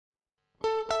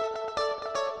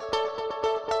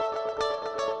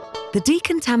The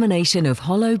decontamination of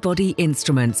hollow body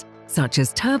instruments, such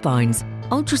as turbines,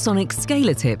 ultrasonic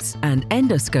scaler tips and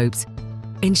endoscopes,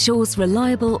 ensures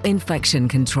reliable infection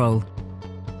control.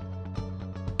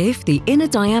 If the inner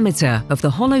diameter of the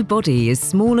hollow body is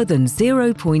smaller than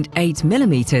 0.8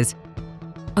 millimeters,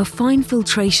 a fine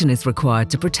filtration is required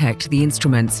to protect the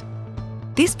instruments.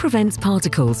 This prevents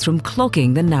particles from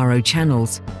clogging the narrow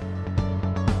channels.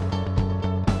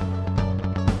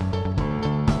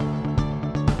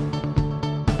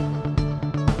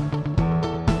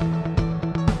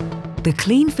 The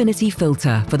Cleanfinity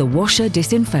filter for the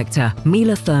washer-disinfector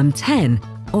MELAtherm 10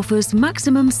 offers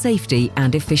maximum safety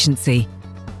and efficiency.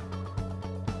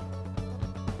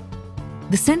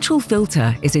 The central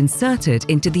filter is inserted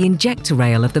into the injector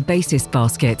rail of the basis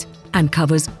basket and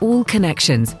covers all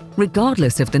connections,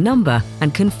 regardless of the number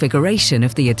and configuration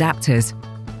of the adapters.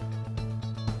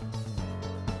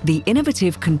 The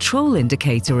innovative control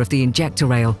indicator of the injector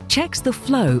rail checks the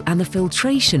flow and the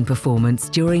filtration performance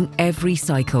during every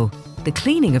cycle. The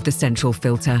cleaning of the central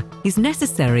filter is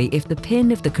necessary if the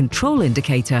pin of the control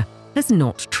indicator has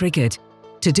not triggered.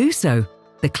 To do so,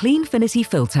 the Cleanfinity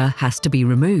filter has to be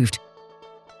removed.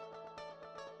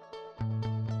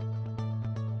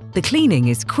 The cleaning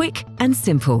is quick and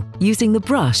simple, using the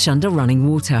brush under running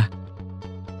water.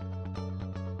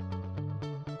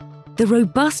 The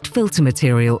robust filter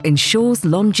material ensures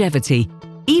longevity,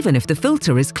 even if the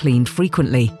filter is cleaned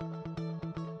frequently.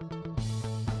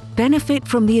 Benefit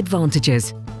from the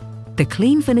advantages. The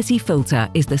Cleanfinity filter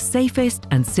is the safest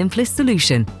and simplest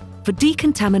solution for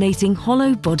decontaminating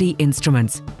hollow body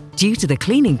instruments. Due to the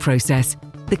cleaning process,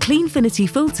 the Cleanfinity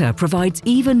filter provides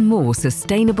even more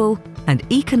sustainable and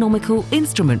economical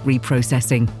instrument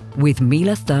reprocessing with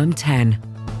MELAtherm 10.